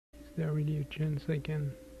there really a chance I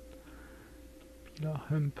can pillar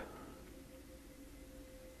hump?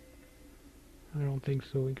 I don't think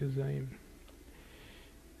so, because I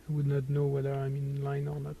would not know whether I'm in line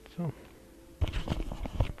or not, so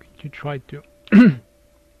you try to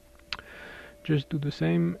just do the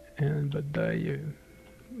same, but die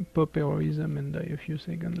pop heroism and die a few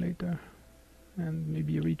seconds later, and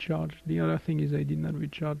maybe recharge. The other thing is I did not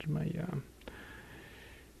recharge my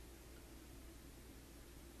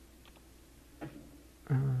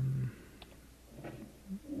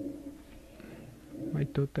my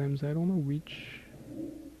totems. I don't know which.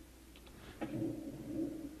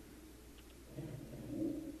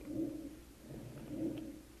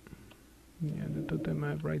 Yeah, the totem I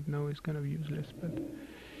have right now is kind of useless, but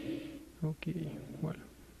okay, well,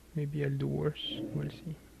 maybe I'll do worse, we'll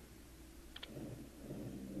see.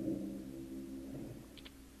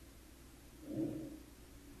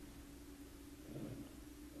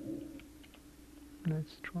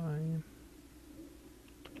 Let's try.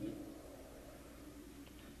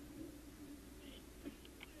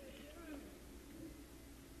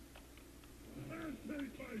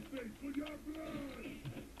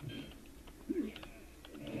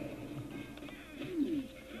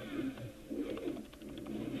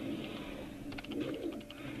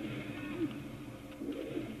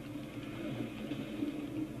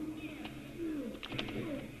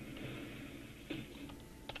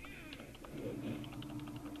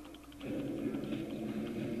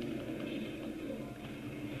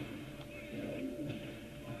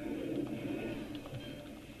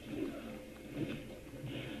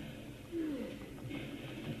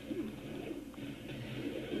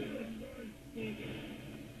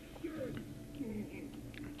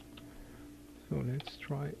 So let's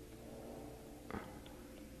try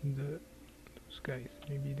those guys.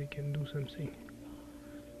 Maybe they can do something.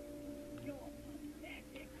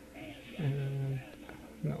 And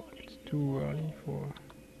no, it's too early for.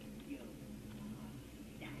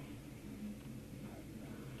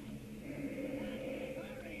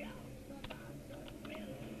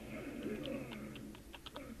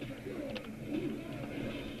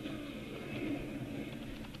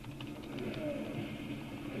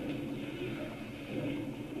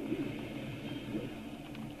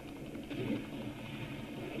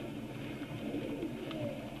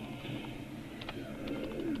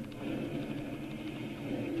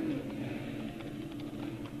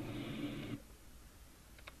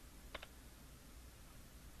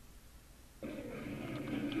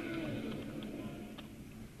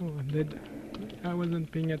 Oh, I'm dead. I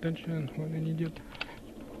wasn't paying attention. What an idiot.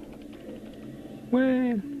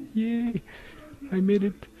 Well, yay! I made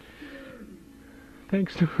it.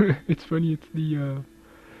 Thanks to it's funny. It's the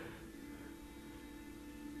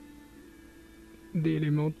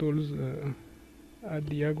elementals at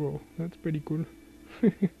the aggro. That's pretty cool.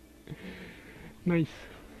 Nice.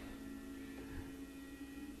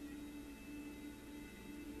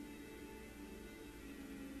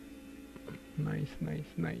 Nice, nice,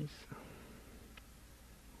 nice.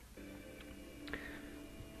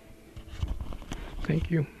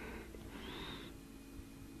 Thank you.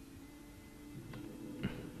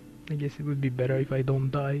 I guess it would be better if I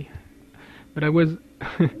don't die. But I was...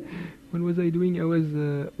 what was I doing? I was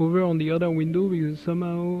over on the other window because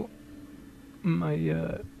somehow my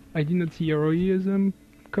I did not see heroism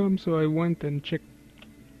come, so I went and checked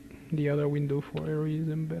the other window for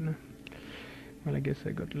heroism, but well, I guess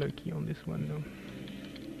I got lucky on this one though.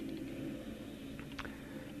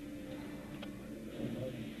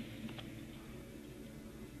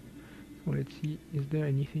 So let's see, is there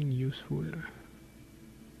anything useful?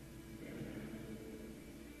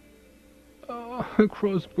 Oh, a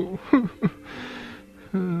crossbow.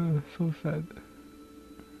 So sad.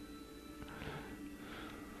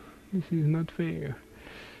 This is not fair.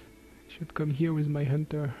 I should come here with my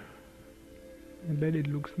hunter. I bet it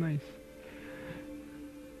looks nice.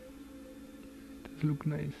 It does look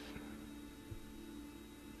nice.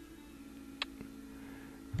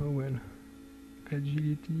 Oh well.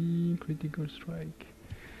 Agility, critical strike.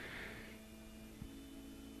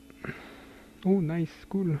 Oh, nice,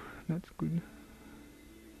 cool. That's good.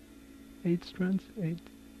 8 strength, 8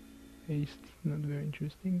 haste. Not very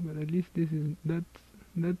interesting, but at least this is that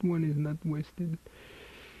one is not wasted.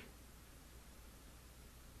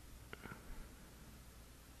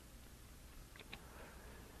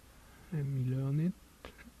 Let me learn it.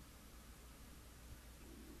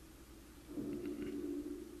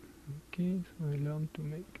 Okay, so I learned to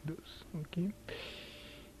make those. Okay.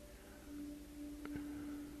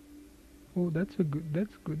 Oh, that's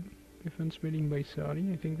good. Defense rating by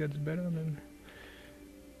 30. I think that's better than.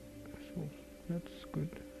 So that's good.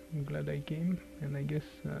 I'm glad I came. And I guess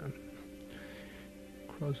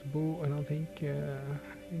crossbow, I don't think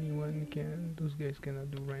anyone can, those guys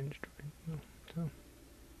cannot do ranged, right? No. So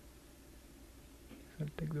I'll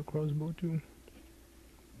take the crossbow too.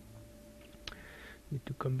 Need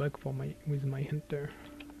to come back for my with my hunter.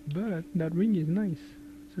 But that ring is nice.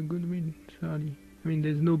 It's a good ring, Charlie. I mean,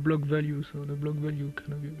 there's no block value, so the block value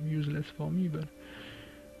kind of useless for me, but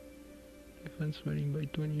defense rating by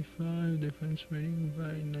 25, defense rating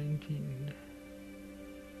by 19.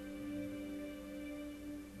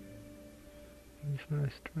 My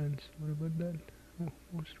strength, what about that? Oh,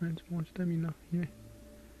 more strength, more stamina, yeah.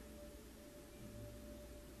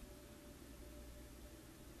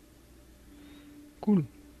 Cool.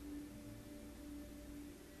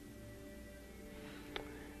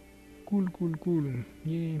 Cool,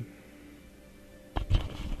 yeah.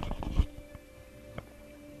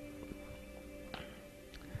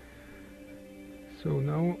 So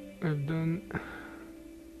now I've done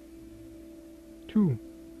 2.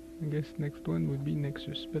 I guess next one would be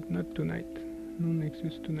Nexus, but not tonight. No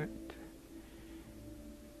Nexus tonight.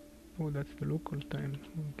 Oh, that's the local time.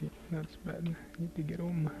 Okay, that's bad. Need to get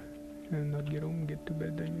home. And not get home, get to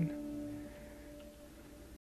bed, I mean.